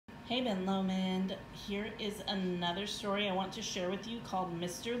Hey Ben Lomond, here is another story I want to share with you called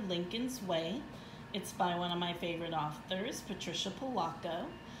Mr. Lincoln's Way. It's by one of my favorite authors, Patricia Polacco.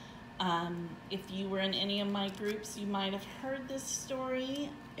 If you were in any of my groups, you might have heard this story.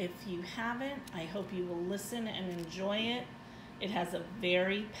 If you haven't, I hope you will listen and enjoy it. It has a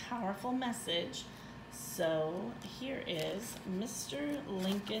very powerful message. So here is Mr.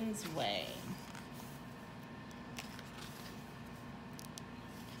 Lincoln's Way.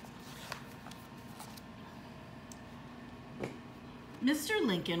 Mr.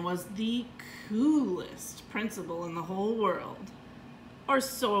 Lincoln was the coolest principal in the whole world, or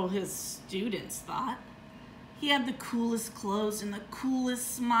so his students thought. He had the coolest clothes and the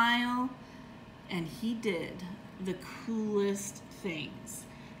coolest smile, and he did the coolest things.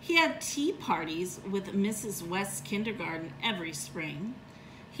 He had tea parties with Mrs. West's kindergarten every spring.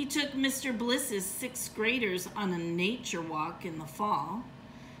 He took Mr. Bliss's sixth graders on a nature walk in the fall.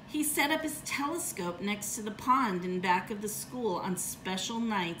 He set up his telescope next to the pond in back of the school on special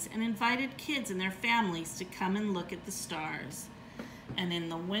nights and invited kids and their families to come and look at the stars. And in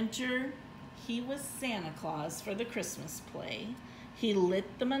the winter, he was Santa Claus for the Christmas play. He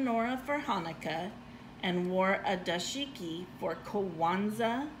lit the menorah for Hanukkah and wore a dashiki for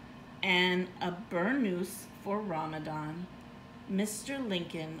Kwanzaa and a burnous for Ramadan. Mr.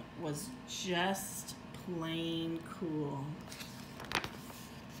 Lincoln was just plain cool.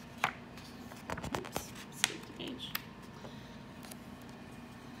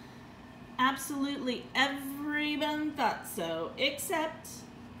 Absolutely everyone thought so, except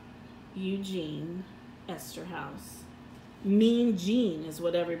Eugene Esterhaus. Mean Gene is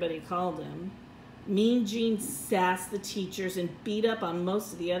what everybody called him. Mean Gene sassed the teachers and beat up on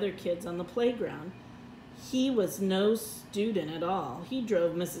most of the other kids on the playground. He was no student at all. He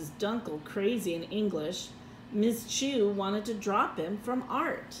drove Mrs. Dunkel crazy in English. Ms. Chu wanted to drop him from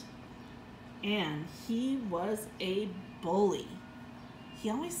art. And he was a bully. He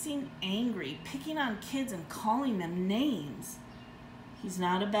always seemed angry, picking on kids and calling them names. He's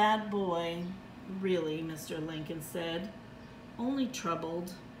not a bad boy, really, Mr. Lincoln said. Only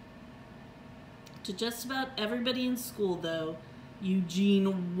troubled. To just about everybody in school, though,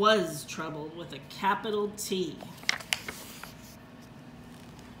 Eugene was troubled with a capital T.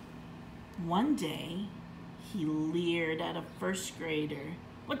 One day, he leered at a first grader.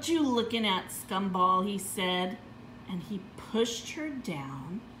 "What you looking at, scumball?" he said. And he pushed her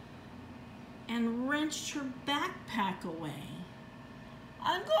down and wrenched her backpack away.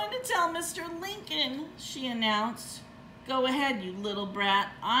 "I'm going to tell Mr. Lincoln," she announced. "Go ahead, you little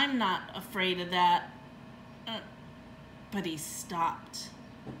brat. I'm not afraid of that." But he stopped.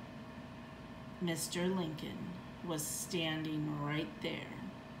 Mr. Lincoln was standing right there.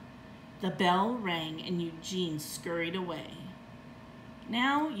 The bell rang and Eugene scurried away.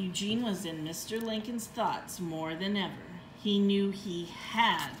 Now Eugene was in Mr. Lincoln's thoughts more than ever. He knew he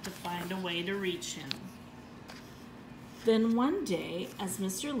had to find a way to reach him. Then one day, as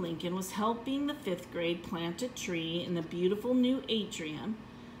Mr. Lincoln was helping the fifth grade plant a tree in the beautiful new atrium,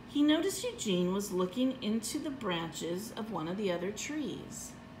 he noticed Eugene was looking into the branches of one of the other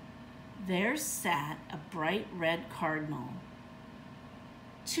trees. There sat a bright red cardinal.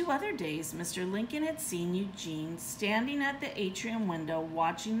 2 other days, Mr. Lincoln had seen Eugene standing at the atrium window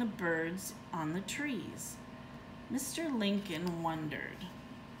watching the birds on the trees. Mr. Lincoln wondered,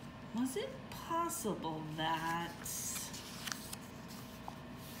 was it possible that...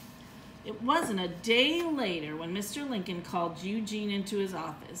 It wasn't a day later when Mr. Lincoln called Eugene into his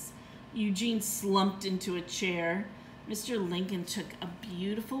office. Eugene slumped into a chair. Mr. Lincoln took a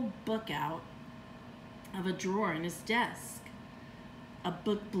beautiful book out of a drawer in his desk. A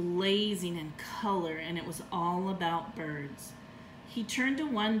book blazing in color, and it was all about birds. He turned to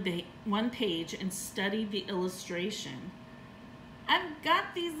one page and studied the illustration. "I've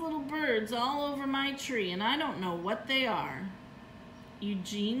got these little birds all over my tree, and I don't know what they are."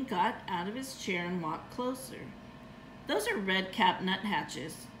 Eugene got out of his chair and walked closer. "Those are red-capped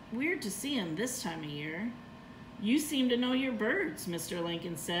nuthatches. Weird to see them this time of year." "You seem to know your birds," Mr.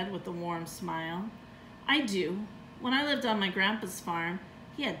 Lincoln said with a warm smile. "I do. When I lived on my grandpa's farm,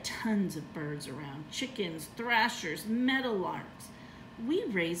 he had tons of birds around. Chickens, thrashers, meadowlarks. We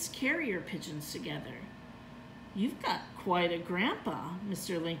raised carrier pigeons together." "You've got quite a grandpa,"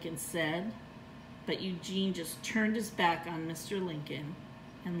 Mr. Lincoln said. But Eugene just turned his back on Mr. Lincoln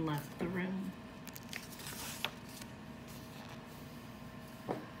and left the room.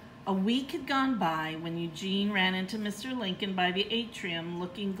 A week had gone by when Eugene ran into Mr. Lincoln by the atrium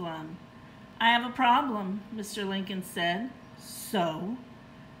looking glum. "I have a problem," Mr. Lincoln said. "So?"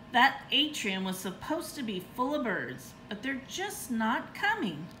 "That atrium was supposed to be full of birds, but they're just not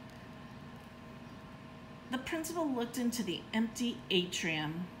coming." principal looked into the empty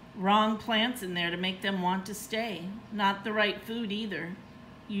atrium. Wrong plants in there to make them want to stay. Not the right food either.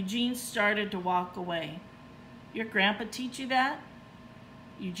 Eugene started to walk away. Your grandpa teach you that?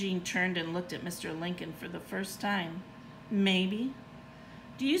 Eugene turned and looked at Mr. Lincoln for the first time. Maybe.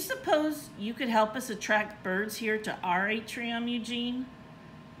 Do you suppose you could help us attract birds here to our atrium, Eugene?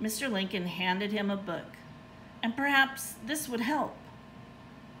 Mr. Lincoln handed him a book. And perhaps this would help.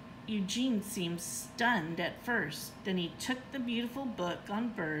 Eugene seemed stunned at first. Then he took the beautiful book on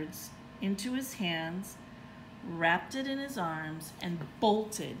birds into his hands, wrapped it in his arms, and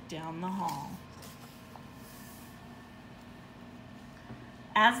bolted down the hall.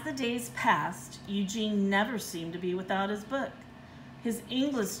 As the days passed, Eugene never seemed to be without his book. His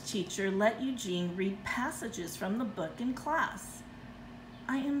English teacher let Eugene read passages from the book in class.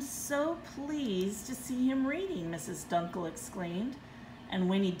 "I am so pleased to see him reading," Mrs. Dunkel exclaimed. And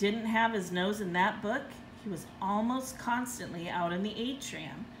when he didn't have his nose in that book, he was almost constantly out in the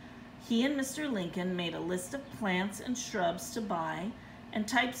atrium. He and Mr. Lincoln made a list of plants and shrubs to buy and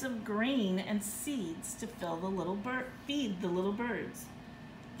types of grain and seeds to feed the little birds.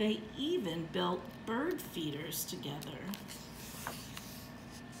 They even built bird feeders together.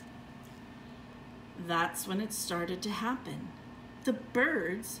 That's when it started to happen. The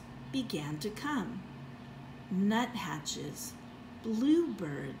birds began to come. Nuthatches,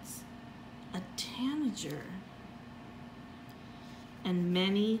 bluebirds, a tanager, and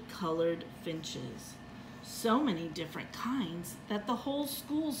many colored finches. So many different kinds that the whole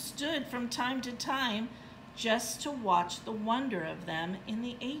school stood from time to time just to watch the wonder of them in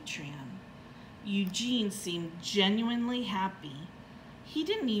the atrium. Eugene seemed genuinely happy. He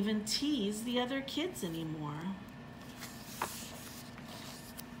didn't even tease the other kids anymore.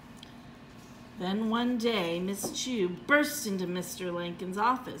 Then one day, Miss Chu burst into Mr. Lincoln's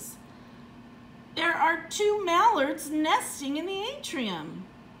office. "There are 2 mallards nesting in the atrium."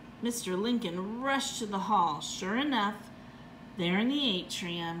 Mr. Lincoln rushed to the hall. Sure enough, there in the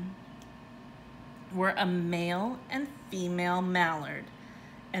atrium were a male and female mallard,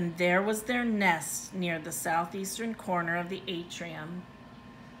 and there was their nest near the southeastern corner of the atrium.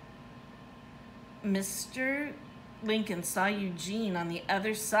 Mr. Lincoln saw Eugene on the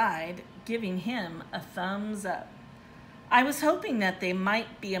other side, giving him a thumbs up. "I was hoping that they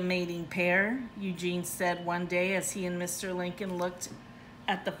might be a mating pair," Eugene said one day as he and Mr. Lincoln looked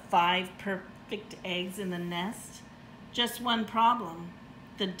at the 5 perfect eggs in the nest. "Just one problem.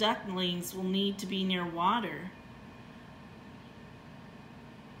 The ducklings will need to be near water.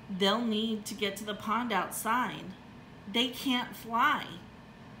 They'll need to get to the pond outside. They can't fly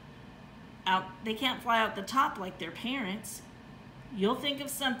out the top like their parents." "You'll think of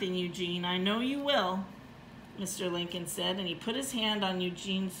something, Eugene. I know you will," Mr. Lincoln said, and he put his hand on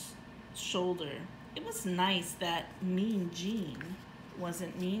Eugene's shoulder. It was nice that Mean Gene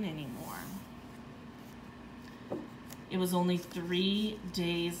wasn't mean anymore. It was only 3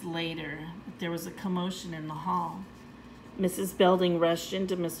 days later that there was a commotion in the hall. Mrs. Belding rushed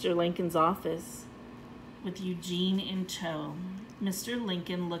into Mr. Lincoln's office with Eugene in tow. Mr.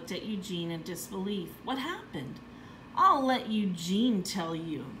 Lincoln looked at Eugene in disbelief. "What happened?" "I'll let Eugene tell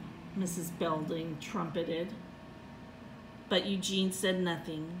you," Mrs. Belding trumpeted. But Eugene said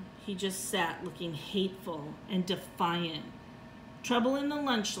nothing. He just sat looking hateful and defiant. "Trouble in the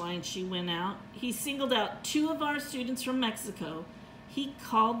lunch line," she went out. "He singled out 2 of our students from Mexico. He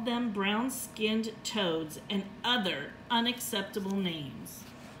called them brown-skinned toads and other unacceptable names."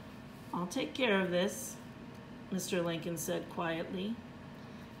 "I'll take care of this," Mr. Lincoln said quietly.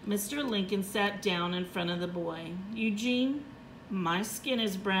 Mr. Lincoln sat down in front of the boy. "Eugene, my skin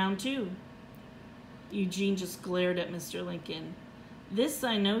is brown too." Eugene just glared at Mr. Lincoln. "This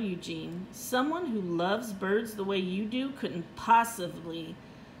I know, Eugene. Someone who loves birds the way you do couldn't possibly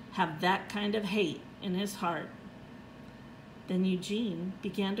have that kind of hate in his heart." Then Eugene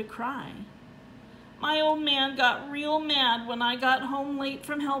began to cry. "My old man got real mad when I got home late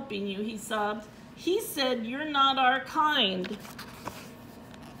from helping you," he sobbed. "He said you're not our kind."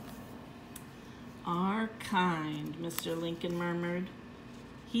 "Our kind," Mr. Lincoln murmured.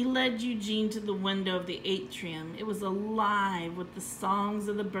 He led Eugene to the window of the atrium. It was alive with the songs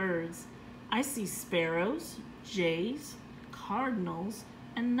of the birds. "I see sparrows, jays, cardinals,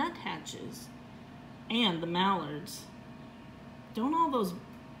 and nuthatches, and the mallards. Don't all those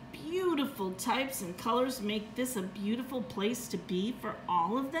beautiful types and colors make this a beautiful place to be for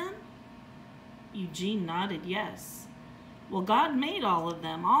all of them?" Eugene nodded yes. "Well, God made all of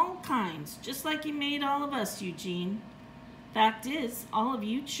them, all kinds, just like he made all of us, Eugene. Fact is, all of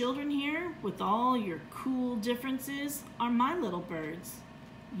you children here, with all your cool differences, are my little birds.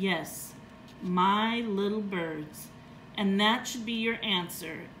 Yes, My little birds. And that should be your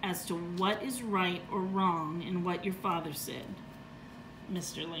answer as to what is right or wrong in what your father said,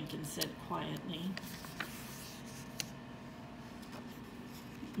 Mr. Lincoln said quietly.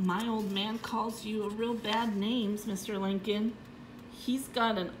 My old man calls you a real bad name, Mr. Lincoln. He's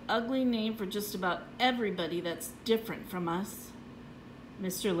got an ugly name for just about everybody that's different from us.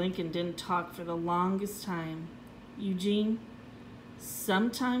 Mr. Lincoln didn't talk for the longest time. Eugene,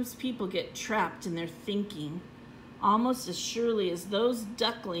 sometimes people get trapped in their thinking, almost as surely as those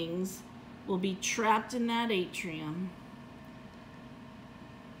ducklings will be trapped in that atrium.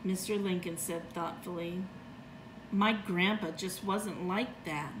 Mr. Lincoln said thoughtfully, my grandpa just wasn't like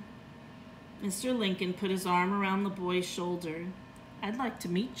that. Mr. Lincoln put his arm around the boy's shoulder. I'd like to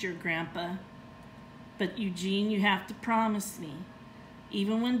meet your grandpa. But Eugene, you have to promise me,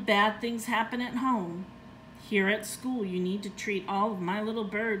 even when bad things happen at home, here at school you need to treat all of my little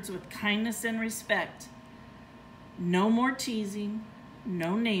birds with kindness and respect. No more teasing,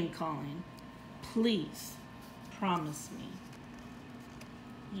 no name calling. Please, promise me.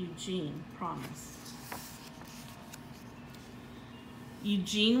 Eugene promised.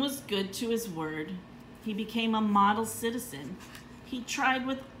 Eugene was good to his word. He became a model citizen. He tried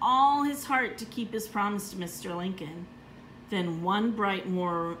with all his heart to keep his promise to Mr. Lincoln. Then one bright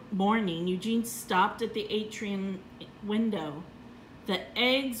morning, Eugene stopped at the atrium window. The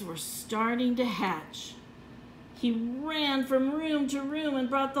eggs were starting to hatch. He ran from room to room and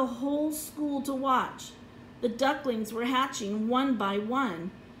brought the whole school to watch. The ducklings were hatching one by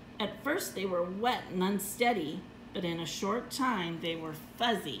one. At first they were wet and unsteady, but in a short time they were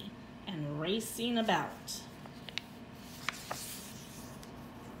fuzzy and racing about.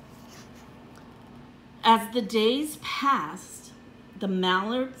 As the days passed, the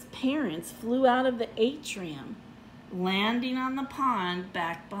mallard's parents flew out of the atrium, landing on the pond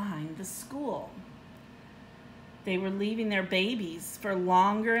back behind the school. They were leaving their babies for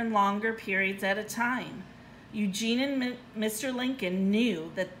longer and longer periods at a time. Eugene and Mr. Lincoln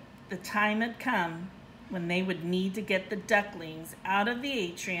knew that the time had come when they would need to get the ducklings out of the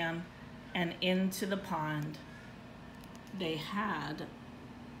atrium and into the pond. They had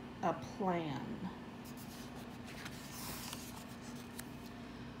a plan.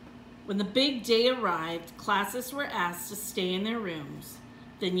 When the big day arrived, classes were asked to stay in their rooms.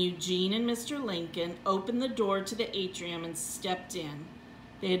 Then Eugene and Mr. Lincoln opened the door to the atrium and stepped in.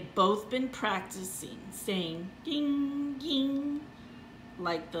 They had both been practicing, saying, ding, ding,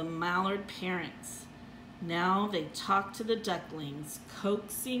 like the mallard parents. Now they talked to the ducklings,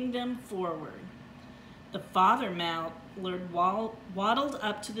 coaxing them forward. The father mallard waddled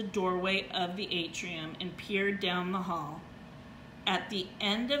up to the doorway of the atrium and peered down the hall. At the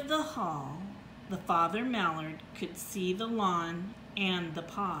end of the hall, the father mallard could see the lawn and the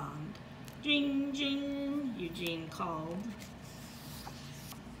pond. Jing, jing, Eugene called.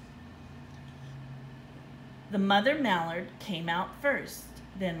 The mother mallard came out first.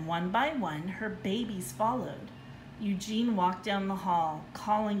 Then one by one, her babies followed. Eugene walked down the hall,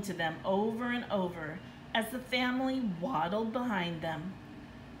 calling to them over and over as the family waddled behind them.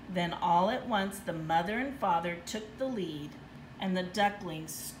 Then all at once, the mother and father took the lead, and the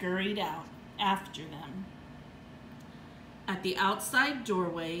ducklings scurried out after them. At the outside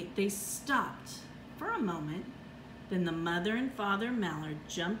doorway, they stopped for a moment. Then the mother and father mallard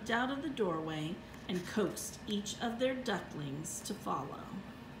jumped out of the doorway and coaxed each of their ducklings to follow.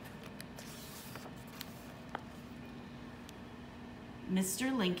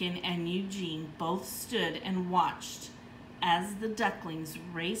 Mr. Lincoln and Eugene both stood and watched as the ducklings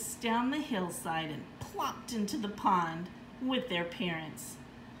raced down the hillside and plopped into the pond with their parents.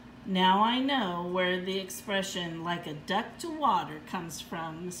 Now I know where the expression "like a duck to water" comes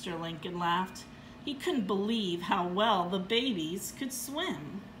from, Mr. Lincoln laughed. He couldn't believe how well the babies could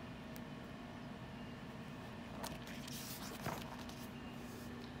swim.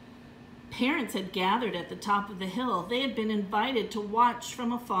 Parents had gathered at the top of the hill. They had been invited to watch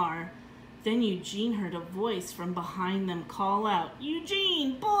from afar. Then Eugene heard a voice from behind them call out,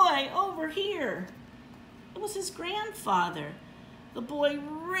 "Eugene, boy, over here!" It was his grandfather. The boy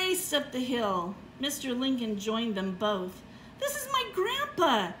raced up the hill. Mr. Lincoln joined them both. "This is my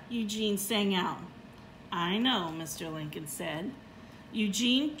grandpa," Eugene sang out. "I know," Mr. Lincoln said.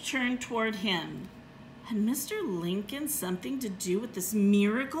 Eugene turned toward him. Had Mr. Lincoln something to do with this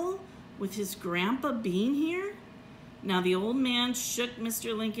miracle, with his grandpa being here? Now the old man shook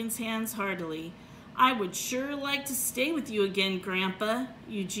Mr. Lincoln's hands heartily. "I would sure like to stay with you again, Grandpa,"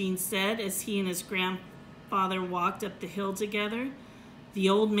 Eugene said as he and his grandfather walked up the hill together. The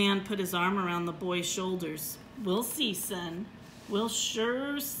old man put his arm around the boy's shoulders. "We'll see, son. We'll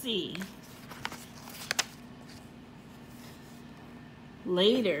sure see."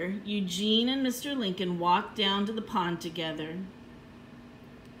 Later, Eugene and Mr. Lincoln walked down to the pond together.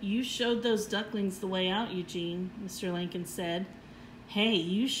 "You showed those ducklings the way out, Eugene," Mr. Lincoln said. "Hey,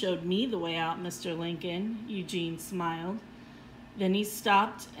 you showed me the way out, Mr. Lincoln," Eugene smiled. Then he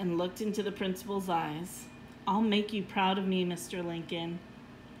stopped and looked into the principal's eyes. "I'll make you proud of me, Mr. Lincoln.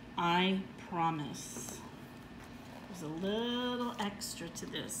 I promise." There's a little extra to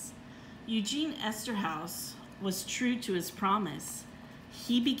this. Eugene Esterhaus was true to his promise.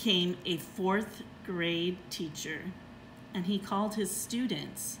 He became a 4th grade teacher, and he called his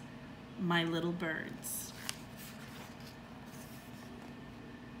students my little birds.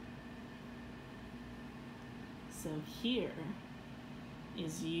 So here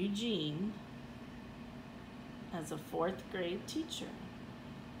is Eugene as a 4th grade teacher.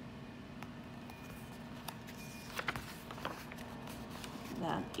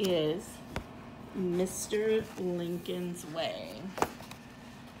 That is Mr. Lincoln's Way.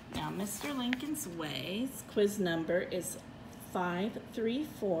 Now, Mr. Lincoln's Way's quiz number is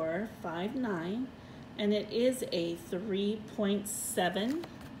 53459, and it is a 3.7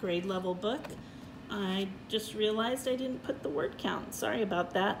 grade level book. I just realized I didn't put the word count. Sorry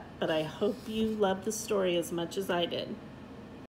about that, but I hope you love the story as much as I did.